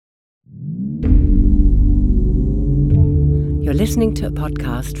You're listening to a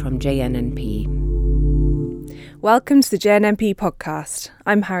podcast from JNNP. Welcome to the JNNP podcast.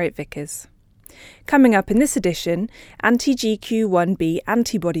 I'm Harriet Vickers. Coming up in this edition, anti-GQ1B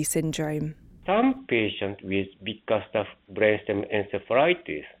antibody syndrome. Some patients with beta staph brainstem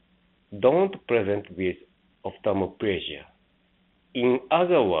encephalitis don't present with ophthalmoplegia. In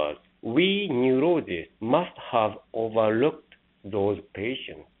other words, we neurologists must have overlooked those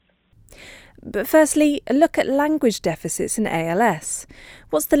patients. But firstly, a look at language deficits in ALS.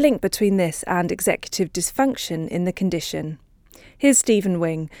 What's the link between this and executive dysfunction in the condition? Here's Stephen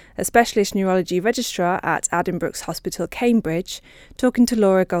Wing, a specialist neurology registrar at Addenbrooke's Hospital, Cambridge, talking to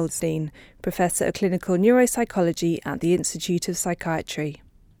Laura Goldstein, Professor of Clinical Neuropsychology at the Institute of Psychiatry.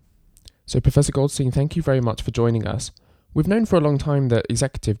 So, Professor Goldstein, thank you very much for joining us. We've known for a long time that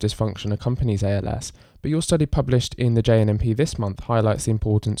executive dysfunction accompanies ALS, but your study published in the JNNP this month highlights the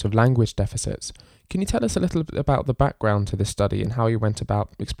importance of language deficits. Can you tell us a little bit about the background to this study and how you went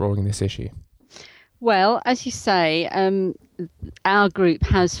about exploring this issue? Well, as you say, our group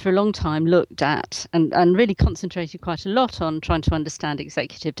has for a long time looked at and really concentrated quite a lot on trying to understand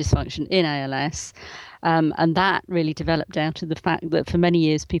executive dysfunction in ALS. And that really developed out of the fact that for many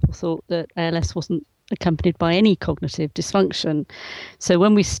years people thought that ALS wasn't accompanied by any cognitive dysfunction. So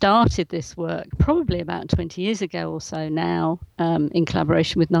when we started this work, probably about 20 years ago or so now, in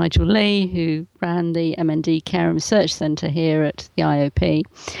collaboration with Nigel Lee, who ran the MND Care and Research Centre here at the IOP,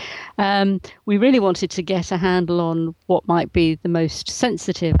 we really wanted to get a handle on what might be the most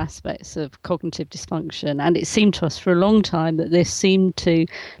sensitive aspects of cognitive dysfunction. And it seemed to us for a long time that this seemed to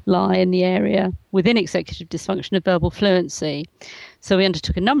lie in the area within executive dysfunction of verbal fluency. So we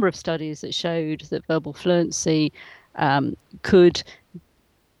undertook a number of studies that showed that verbal fluency could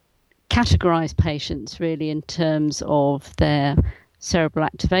categorise patients really in terms of their cerebral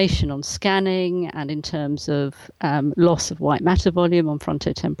activation on scanning and in terms of loss of white matter volume on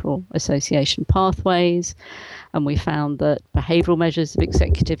frontotemporal association pathways. And we found that behavioural measures of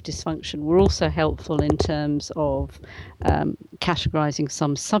executive dysfunction were also helpful in terms of categorising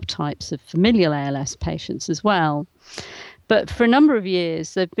some subtypes of familial ALS patients as well. But for a number of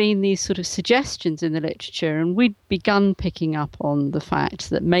years, there have been these sort of suggestions in the literature, and we'd begun picking up on the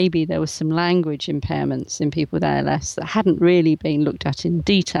fact that maybe there were some language impairments in people with ALS that hadn't really been looked at in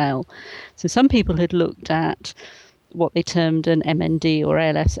detail. So some people had looked at what they termed an MND or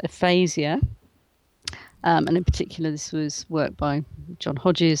ALS aphasia. And in particular, this was work by John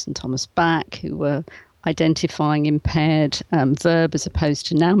Hodges and Thomas Back, who were identifying impaired verb as opposed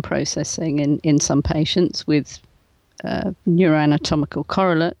to noun processing in some patients with neuroanatomical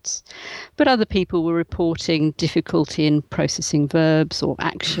correlates, but other people were reporting difficulty in processing verbs or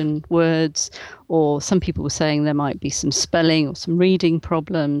action words, or some people were saying there might be some spelling or some reading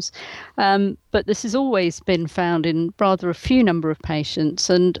problems. But this has always been found in rather a few number of patients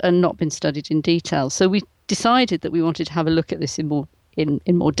and not been studied in detail. So we decided that we wanted to have a look at this in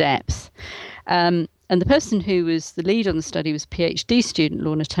more depth. And the person who was the lead on the study was a PhD student,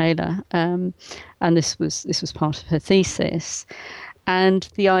 Lorna Taylor, and this was part of her thesis. And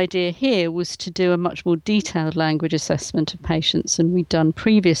the idea here was to do a much more detailed language assessment of patients than we'd done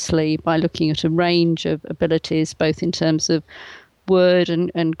previously by looking at a range of abilities, both in terms of word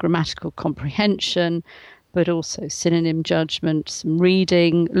and grammatical comprehension, but also synonym judgment, some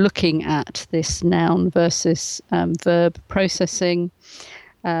reading, looking at this noun versus verb processing,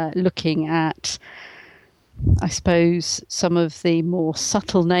 looking at, I suppose, some of the more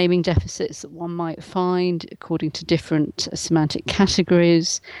subtle naming deficits that one might find according to different semantic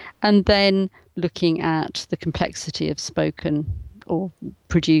categories, and then looking at the complexity of spoken or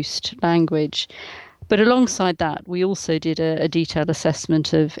produced language. But alongside that, we also did a detailed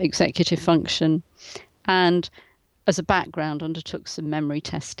assessment of executive function and, as a background, undertook some memory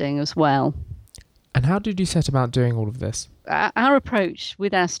testing as well. And how did you set about doing all of this? Our approach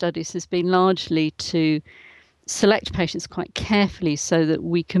with our studies has been largely to select patients quite carefully so that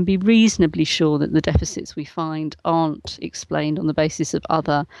we can be reasonably sure that the deficits we find aren't explained on the basis of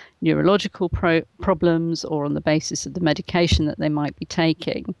other neurological problems or on the basis of the medication that they might be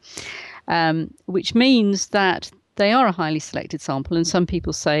taking, which means that they are a highly selected sample, and some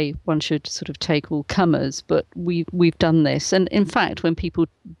people say one should sort of take all comers, but we've done this. And in fact, when people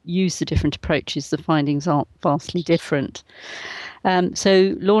use the different approaches, the findings aren't vastly different.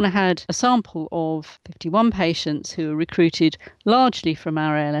 So Lorna had a sample of 51 patients who were recruited largely from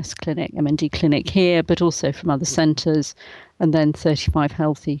our ALS clinic, MND clinic here, but also from other centres, and then 35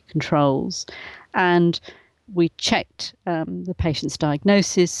 healthy controls. And we checked the patient's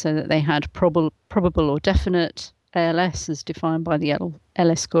diagnosis so that they had probable or definite ALS as defined by the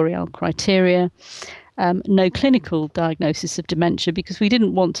LS-Gorial criteria. no clinical diagnosis of dementia, because we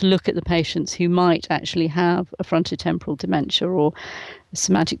didn't want to look at the patients who might actually have a frontotemporal dementia or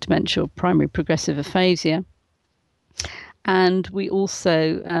somatic dementia or primary progressive aphasia. And we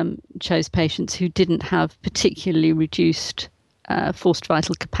also chose patients who didn't have particularly reduced forced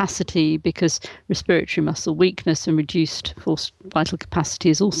vital capacity, because respiratory muscle weakness and reduced forced vital capacity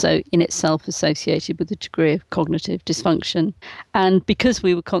is also in itself associated with a degree of cognitive dysfunction. And because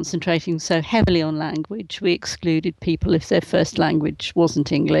we were concentrating so heavily on language, we excluded people if their first language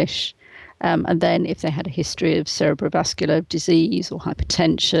wasn't English. And then if they had a history of cerebrovascular disease or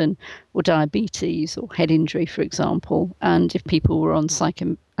hypertension or diabetes or head injury, for example, and if people were on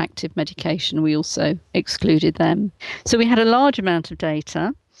psychoactive medication, we also excluded them. So we had a large amount of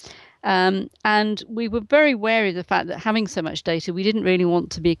data, and we were very wary of the fact that having so much data, we didn't really want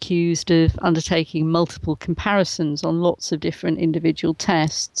to be accused of undertaking multiple comparisons on lots of different individual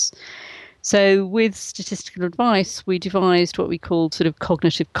tests. So with statistical advice, we devised what we called sort of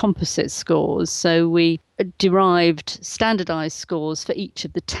cognitive composite scores. So we derived standardized scores for each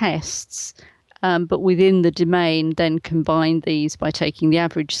of the tests, but within the domain then combined these by taking the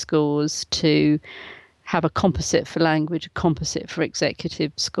average scores to have a composite for language, a composite for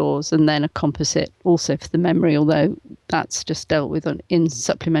executive scores, and then a composite also for the memory, although that's just dealt with in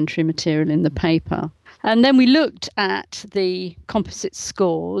supplementary material in the paper. And then we looked at the composite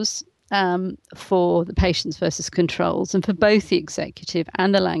scores for the patients versus controls. And for both the executive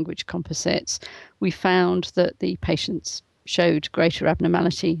and the language composites, we found that the patients showed greater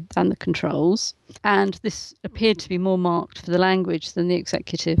abnormality than the controls. And this appeared to be more marked for the language than the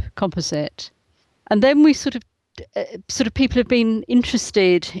executive composite. And then we sort of people have been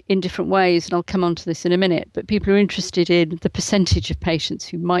interested in different ways, and I'll come on to this in a minute, but people are interested in the percentage of patients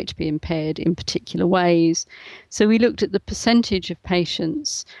who might be impaired in particular ways. So we looked at the percentage of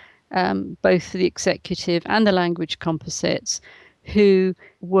patients, both for the executive and the language composites, who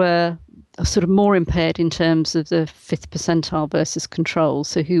were sort of more impaired in terms of the fifth percentile versus controls,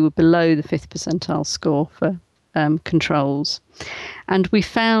 so who were below the fifth percentile score for controls. And we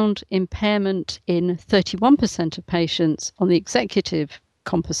found impairment in 31% of patients on the executive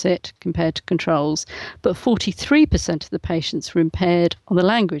composite compared to controls, but 43% of the patients were impaired on the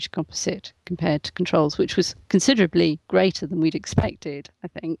language composite compared to controls, which was considerably greater than we'd expected, I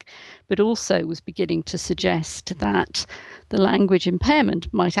think, but also was beginning to suggest that the language impairment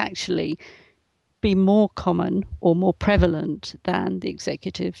might actually be more common or more prevalent than the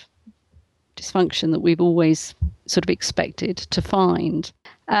executive dysfunction that we've always sort of expected to find.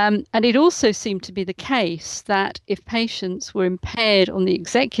 And it also seemed to be the case that if patients were impaired on the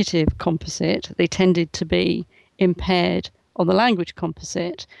executive composite, they tended to be impaired on the language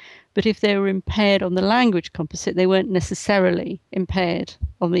composite. But if they were impaired on the language composite, they weren't necessarily impaired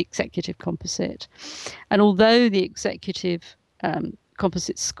on the executive composite. And although the executive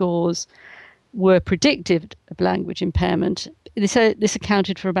composite scores were predictive of language impairment, this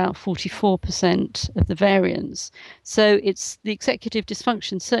accounted for about 44% of the variance. So it's the executive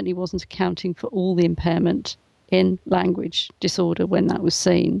dysfunction certainly wasn't accounting for all the impairment in language disorder when that was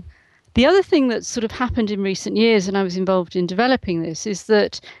seen. The other thing that's sort of happened in recent years, and I was involved in developing this, is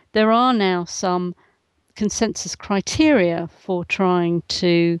that there are now some consensus criteria for trying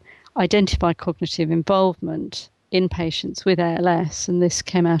to identify cognitive involvement in patients with ALS, and this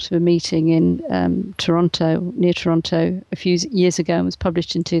came out of a meeting in Toronto, near Toronto, a few years ago, and was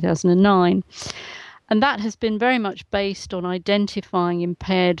published in 2009. And that has been very much based on identifying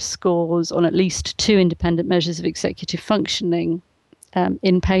impaired scores on at least 2 independent measures of executive functioning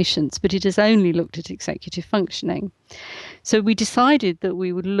in patients, but it has only looked at executive functioning. So we decided that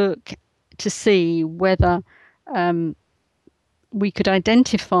we would look to see whether we could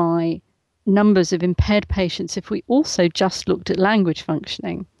identify numbers of impaired patients if we also just looked at language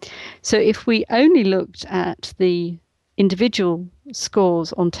functioning. So if we only looked at the individual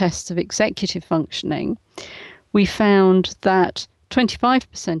scores on tests of executive functioning, we found that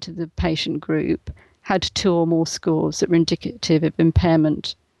 25% of the patient group had 2 or more scores that were indicative of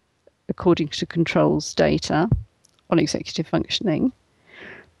impairment according to controls data on executive functioning.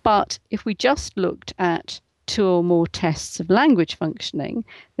 But if we just looked at 2 or more tests of language functioning,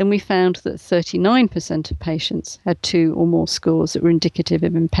 then we found that 39% of patients had 2 or more scores that were indicative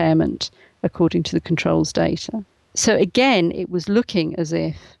of impairment according to the controls data. So again, it was looking as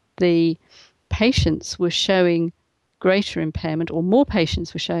if the patients were showing greater impairment, or more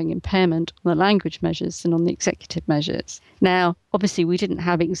patients were showing impairment on the language measures than on the executive measures. Now, obviously, we didn't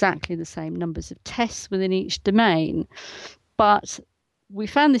have exactly the same numbers of tests within each domain, but we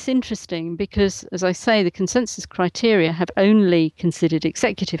found this interesting because, as I say, the consensus criteria have only considered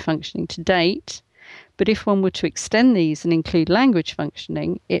executive functioning to date. But if one were to extend these and include language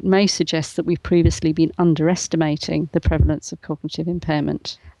functioning, it may suggest that we've previously been underestimating the prevalence of cognitive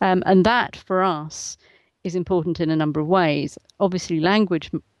impairment. And that, for us, is important in a number of ways. Obviously, language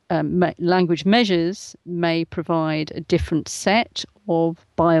measures may provide a different set of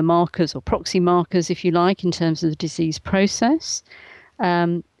biomarkers or proxy markers, if you like, in terms of the disease process.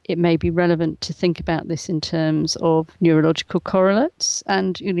 It may be relevant to think about this in terms of neurological correlates.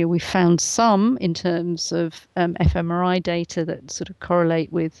 And, we found some in terms of fMRI data that sort of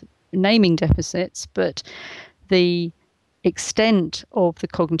correlate with naming deficits, but the extent of the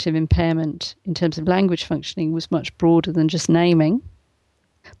cognitive impairment in terms of language functioning was much broader than just naming.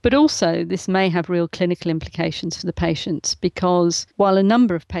 But also, this may have real clinical implications for the patients, because while a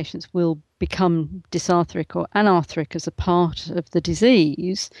number of patients will become dysarthric or anarthric as a part of the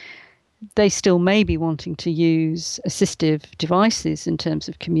disease, they still may be wanting to use assistive devices in terms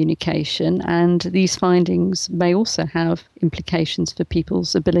of communication, and these findings may also have implications for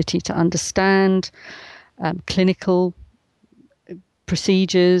people's ability to understand clinical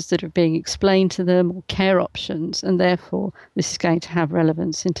procedures that are being explained to them or care options, and therefore this is going to have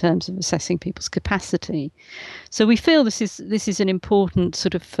relevance in terms of assessing people's capacity. So we feel this is an important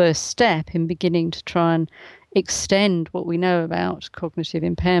sort of first step in beginning to try and extend what we know about cognitive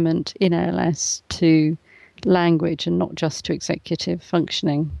impairment in ALS to language and not just to executive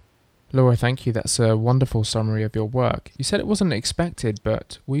functioning. Laura, thank you. That's a wonderful summary of your work. You said it wasn't expected,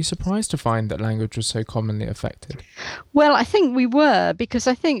 but were you surprised to find that language was so commonly affected? Well, I think we were, because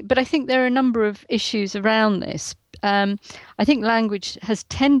I think there are a number of issues around this. I think language has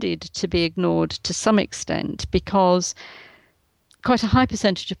tended to be ignored to some extent because quite a high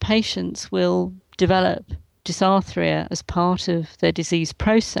percentage of patients will develop dysarthria as part of their disease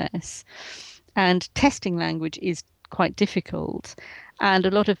process, and testing language is quite difficult. And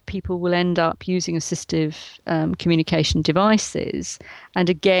a lot of people will end up using assistive communication devices. And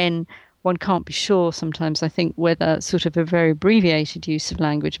again, one can't be sure sometimes, I think, whether sort of a very abbreviated use of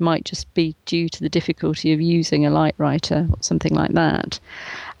language might just be due to the difficulty of using a light writer or something like that.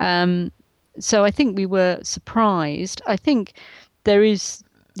 So I think we were surprised. I think there is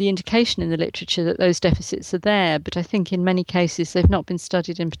the indication in the literature that those deficits are there, but I think in many cases they've not been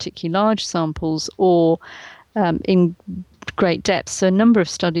studied in particularly large samples or in great depth. So a number of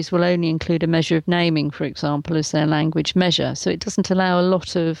studies will only include a measure of naming, for example, as their language measure. So it doesn't allow a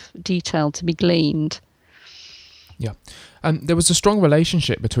lot of detail to be gleaned. Yeah. There was a strong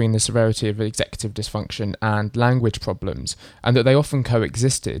relationship between the severity of executive dysfunction and language problems, and that they often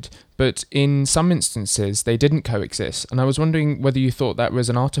coexisted, but in some instances they didn't coexist. And I was wondering whether you thought that was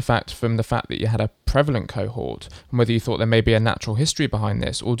an artifact from the fact that you had a prevalent cohort, and whether you thought there may be a natural history behind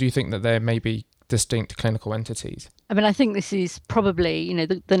this, or do you think that there may be distinct clinical entities? I mean, I think this is probably,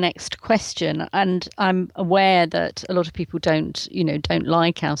 the next question, and I'm aware that a lot of people don't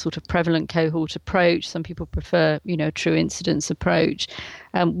like our sort of prevalent cohort approach. Some people prefer, a true incidence approach.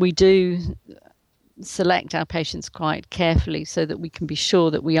 We do select our patients quite carefully so that we can be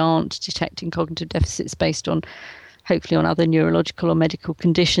sure that we aren't detecting cognitive deficits based on, hopefully, on other neurological or medical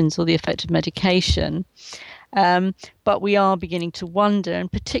conditions or the effect of medication. But we are beginning to wonder,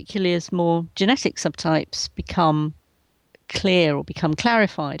 and particularly as more genetic subtypes become clear or become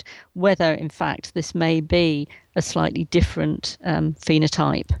clarified, whether in fact this may be a slightly different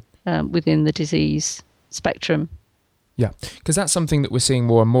phenotype within the disease spectrum. Yeah, because that's something that we're seeing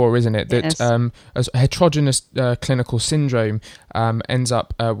more and more, isn't it? That yes. As a heterogeneous clinical syndrome ends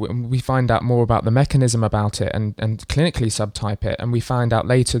up, we find out more about the mechanism about it and clinically subtype it, and we find out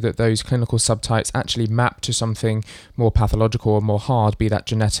later that those clinical subtypes actually map to something more pathological or more hard, be that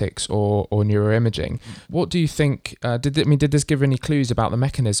genetics or neuroimaging. What do you think? Did this give any clues about the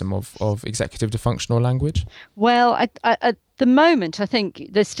mechanism of executive dysfunction or language? Well, at the moment, I think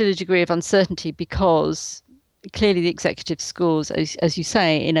there's still a degree of uncertainty because clearly the executive scores, as you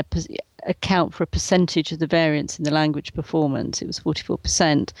say, account for a percentage of the variance in the language performance. It was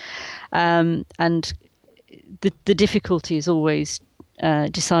 44%. And the difficulty is always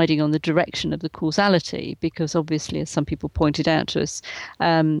deciding on the direction of the causality, because obviously, as some people pointed out to us,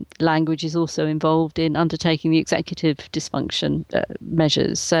 language is also involved in undertaking the executive dysfunction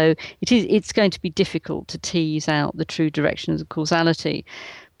measures. So it's going to be difficult to tease out the true direction of the causality.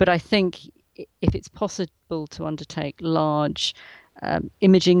 But I think if it's possible to undertake large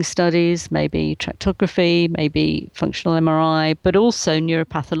imaging studies, maybe tractography, maybe functional MRI, but also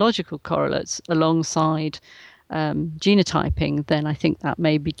neuropathological correlates alongside genotyping, then I think that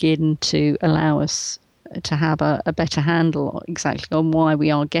may begin to allow us to have a better handle exactly on why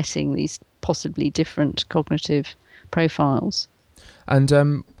we are getting these possibly different cognitive profiles.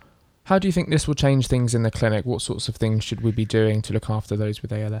 And How do you think this will change things in the clinic? What sorts of things should we be doing to look after those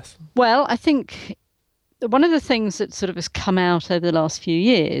with ALS? Well, I think one of the things that sort of has come out over the last few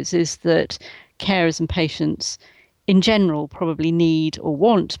years is that carers and patients in general probably need or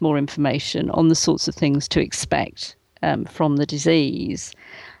want more information on the sorts of things to expect from the disease.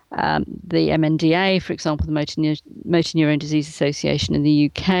 The MNDA, for example, the Motor Neurone Disease Association in the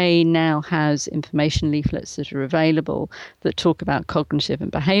UK now has information leaflets that are available that talk about cognitive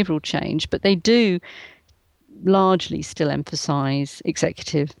and behavioural change, but they do largely still emphasise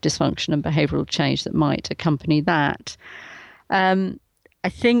executive dysfunction and behavioural change that might accompany that. I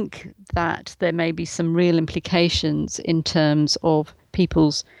think that there may be some real implications in terms of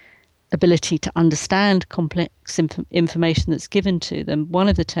people's ability to understand complex information that's given to them. One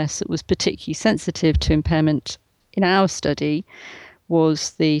of the tests that was particularly sensitive to impairment in our study was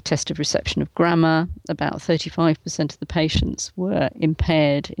the test of reception of grammar. About 35% of the patients were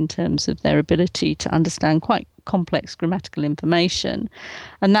impaired in terms of their ability to understand quite complex grammatical information.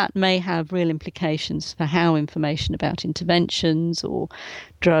 And that may have real implications for how information about interventions or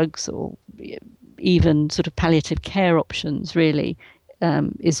drugs or even sort of palliative care options really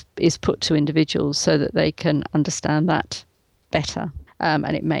is put to individuals so that they can understand that better.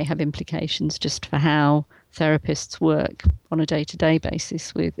 And it may have implications just for how therapists work on a day-to-day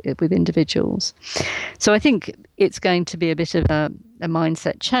basis with individuals. So I think it's going to be a bit of a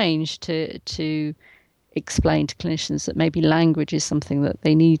mindset change to explain to clinicians that maybe language is something that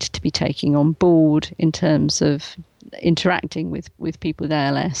they need to be taking on board in terms of interacting with people with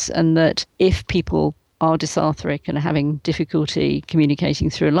ALS, and that if people are dysarthric and are having difficulty communicating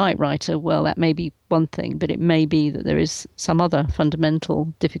through a light writer, well, that may be one thing, but it may be that there is some other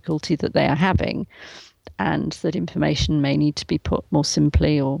fundamental difficulty that they are having, and that information may need to be put more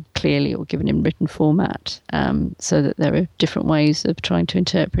simply or clearly or given in written format, so that there are different ways of trying to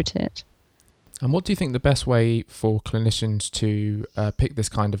interpret it. And what do you think the best way for clinicians to pick this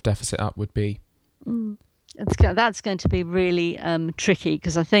kind of deficit up would be? That's going to be really tricky,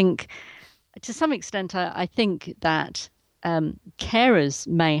 because I think to some extent, I think that carers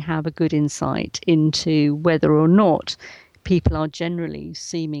may have a good insight into whether or not people are generally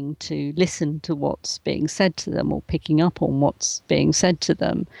seeming to listen to what's being said to them or picking up on what's being said to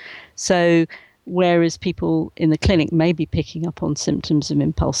them. So whereas people in the clinic may be picking up on symptoms of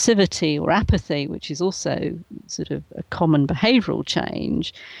impulsivity or apathy, which is also sort of a common behavioural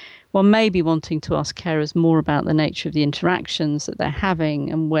change, one may be wanting to ask carers more about the nature of the interactions that they're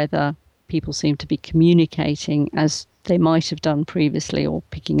having and whether people seem to be communicating as they might have done previously, or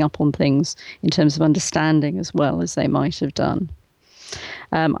picking up on things in terms of understanding as well as they might have done.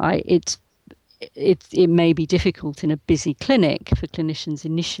 It may be difficult in a busy clinic for clinicians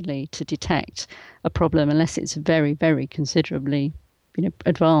initially to detect a problem unless it's very, very considerably,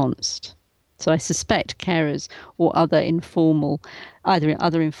 advanced. So I suspect carers or either informal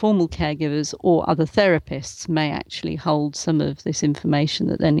caregivers or other therapists may actually hold some of this information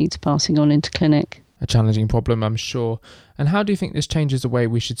that then needs passing on into clinic. A challenging problem, I'm sure. And how do you think this changes the way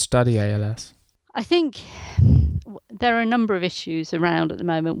we should study ALS? I think there are a number of issues around at the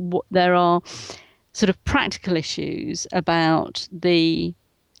moment. There are sort of practical issues about the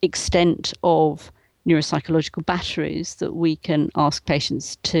extent of neuropsychological batteries that we can ask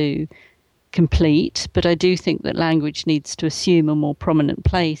patients to complete, but I do think that language needs to assume a more prominent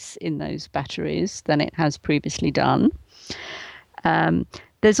place in those batteries than it has previously done.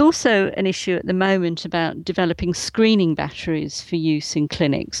 There's also an issue at the moment about developing screening batteries for use in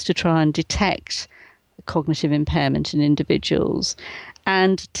clinics to try and detect cognitive impairment in individuals.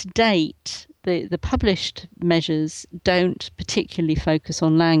 And to date, the published measures don't particularly focus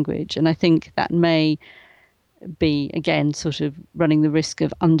on language, and I think that may be, again, sort of running the risk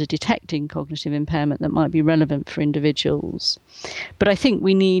of under-detecting cognitive impairment that might be relevant for individuals. But I think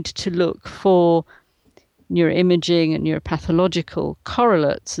we need to look for neuroimaging and neuropathological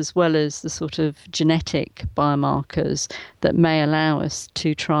correlates, as well as the sort of genetic biomarkers that may allow us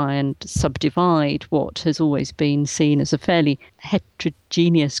to try and subdivide what has always been seen as a fairly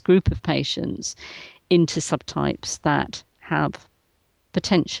heterogeneous group of patients into subtypes that have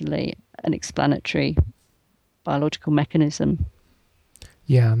potentially an explanatory biological mechanism.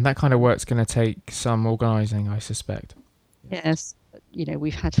 Yeah, and that kind of work's going to take some organising, I suspect. Yes.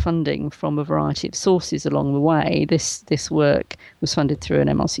 We've had funding from a variety of sources along the way. This work was funded through an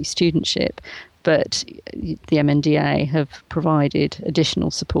MRC studentship, but the MNDA have provided additional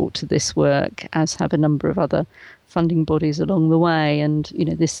support to this work, as have a number of other funding bodies along the way. And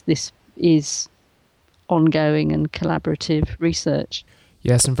this is ongoing and collaborative research.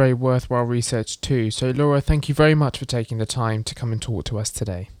 Yes, and very worthwhile research too. So Laura, thank you very much for taking the time to come and talk to us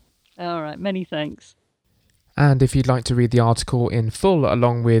today. All right, many thanks. And if you'd like to read the article in full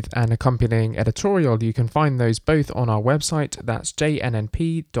along with an accompanying editorial, you can find those both on our website. That's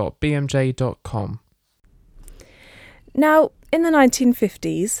jnnp.bmj.com. Now, in the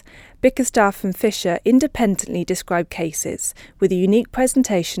 1950s, Bickerstaff and Fisher independently described cases with a unique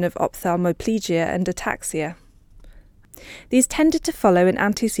presentation of ophthalmoplegia and ataxia. These tended to follow an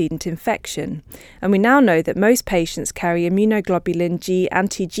antecedent infection, and we now know that most patients carry immunoglobulin G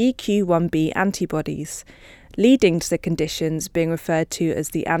anti-GQ1b antibodies, leading to the conditions being referred to as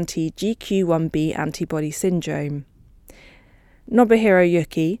the anti-GQ1b antibody syndrome. Nobuhiro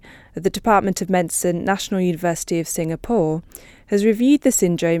Yuki, of the Department of Medicine, National University of Singapore, has reviewed the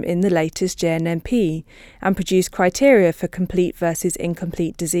syndrome in the latest JNNP and produced criteria for complete versus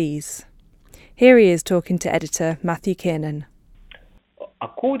incomplete disease. Here he is talking to editor Matthew Kiernan.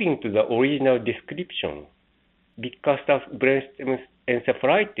 According to the original description, Bickerstaff brain stem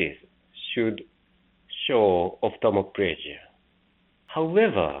encephalitis should show ophthalmoplegia.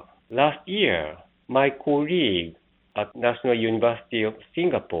 However, last year, my colleague at National University of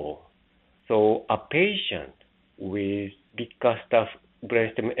Singapore saw a patient with Bickerstaff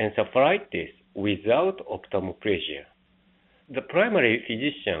brainstem encephalitis without ophthalmoplegia. The primary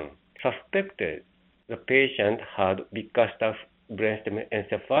physician suspected the patient had Bickerstaff brainstem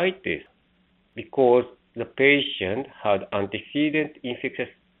encephalitis because the patient had antecedent infectious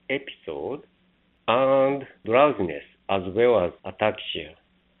episode and drowsiness as well as ataxia.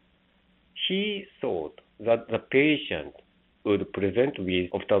 He thought that the patient would present with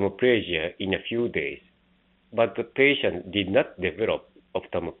ophthalmoplegia in a few days, but the patient did not develop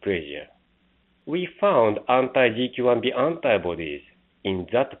ophthalmoplegia. We found anti-GQ1b antibodies in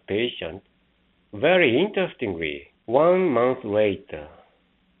that patient. Very interestingly, 1 month later,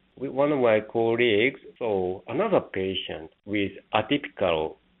 one of my colleagues saw another patient with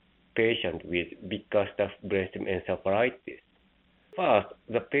atypical patient with Bickerstaff brainstem encephalitis. First,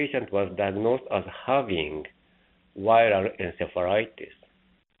 the patient was diagnosed as having viral encephalitis,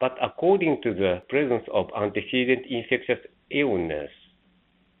 but according to the presence of antecedent infectious illness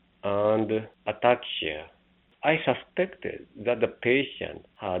and ataxia, I suspected that the patient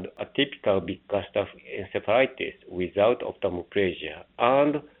had atypical Bickerstaff encephalitis without ophthalmoplegia,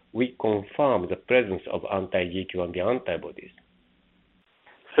 and we confirmed the presence of anti-GQ1b antibodies.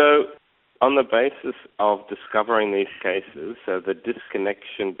 So, on the basis of discovering these cases, so the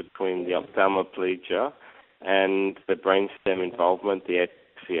disconnection between the ophthalmoplegia and the brainstem involvement, the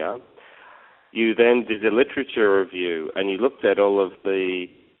ataxia, you then did a literature review and you looked at all of the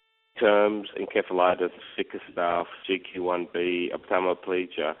terms, encephalitis, Bickerstaff, GQ1b,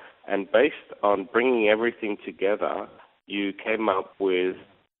 ophthalmoplegia, and based on bringing everything together, you came up with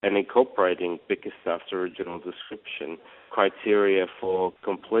and incorporating Bickerstaff's original description criteria for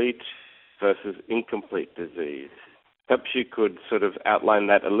complete versus incomplete disease. Perhaps you could sort of outline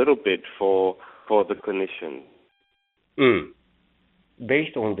that a little bit for the clinician.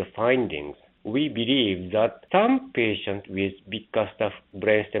 Based on the findings, we believe that some patients with Bickerstaff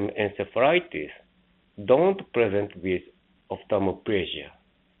brainstem encephalitis don't present with ophthalmoplegia.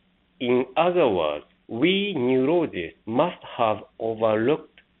 In other words, we neurologists must have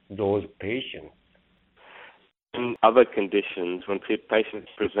overlooked those patients. In other conditions, when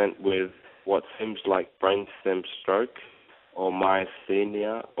patients present with what seems like brainstem stroke or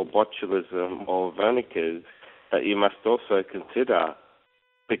myasthenia or botulism or Wernicke's, that you must also consider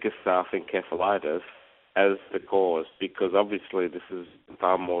Bickerstaff encephalitis as the cause, because obviously this is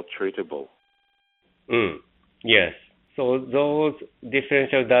far more treatable. Yes. So those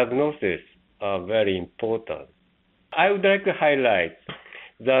differential diagnoses are very important. I would like to highlight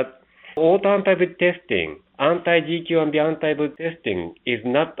that autoantibody testing, anti-GQ1b antibody testing is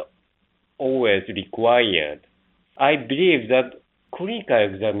not always required. I believe that clinical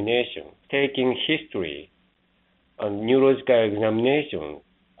examination, taking history, and neurological examination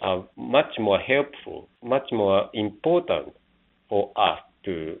are much more helpful, much more important for us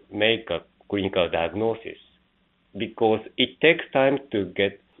to make a clinical diagnosis, because it takes time to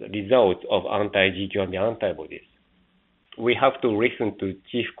get results of anti-GQ1b antibodies. We have to listen to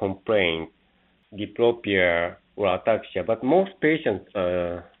chief complaint, diplopia or ataxia, but most patients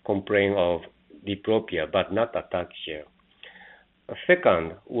complain of diplopia but not ataxia.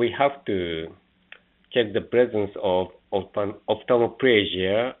 Second, we have to check the presence of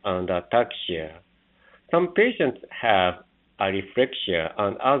ophthalmoplegia and ataxia. Some patients have areflexia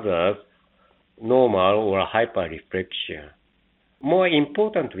and others normal or hyperreflexia. More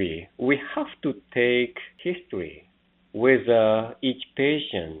importantly, we have to take history whether each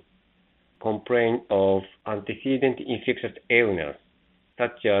patient complains of antecedent infectious illness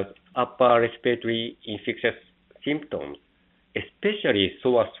such as upper respiratory infectious symptoms, especially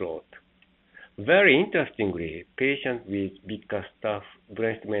sore throat. Very interestingly, patients with Bickerstaff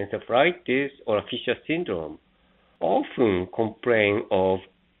brainstem encephalitis or Fisher syndrome often complain of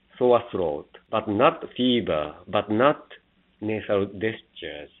sore throat, but not fever, but not nasal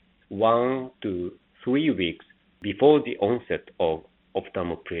discharge, 1 to 3 weeks before the onset of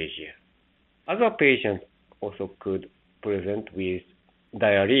ophthalmoplegia. Other patients also could present with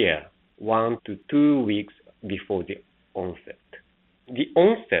diarrhea 1 to 2 weeks before the onset. The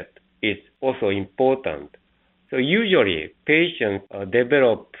onset is also important. So usually patients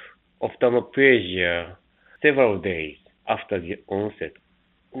develop ophthalmoplegia several days after the onset.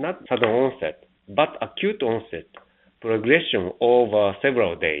 Not sudden onset, but acute onset, progression over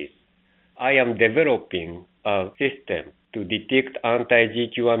several days. I am developing a system to detect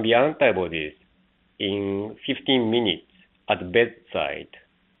anti-GQ1B antibodies in 15 minutes at bedside.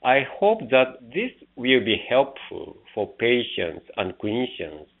 I hope that this will be helpful for patients and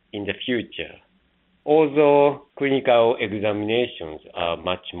clinicians in the future, although clinical examinations are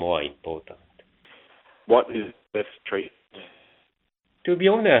much more important. What is best treatment? To be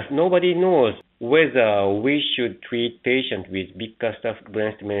honest, nobody knows whether we should treat patients with Bickerstaff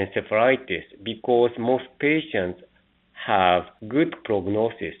brainstem encephalitis because most patients have good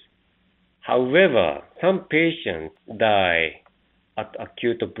prognosis. However, some patients die at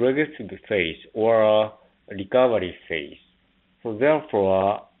acute progressive phase or recovery phase. So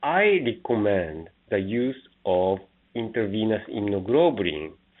therefore, I recommend the use of intravenous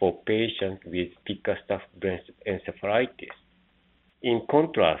immunoglobulin for patients with Bickerstaff brainstem encephalitis. In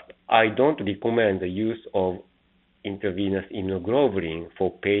contrast, I don't recommend the use of intravenous immunoglobulin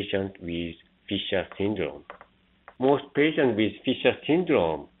for patients with Fisher syndrome. Most patients with Fisher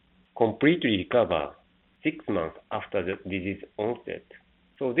syndrome completely recover 6 months after the disease onset.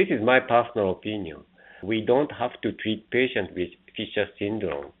 So this is my personal opinion. We don't have to treat patients with Fisher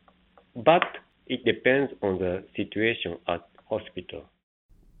syndrome, but it depends on the situation at hospital.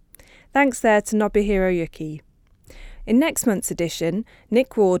 Thanks there to Nobuhiro Yuki. In next month's edition,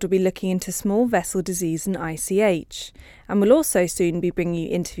 Nick Ward will be looking into small vessel disease and ICH, and will also soon be bringing you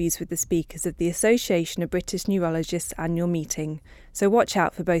interviews with the speakers of the Association of British Neurologists annual meeting, so watch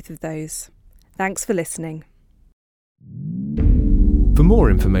out for both of those. Thanks for listening. For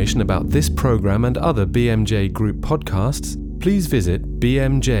more information about this programme and other BMJ Group podcasts, please visit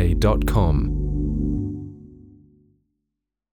bmj.com.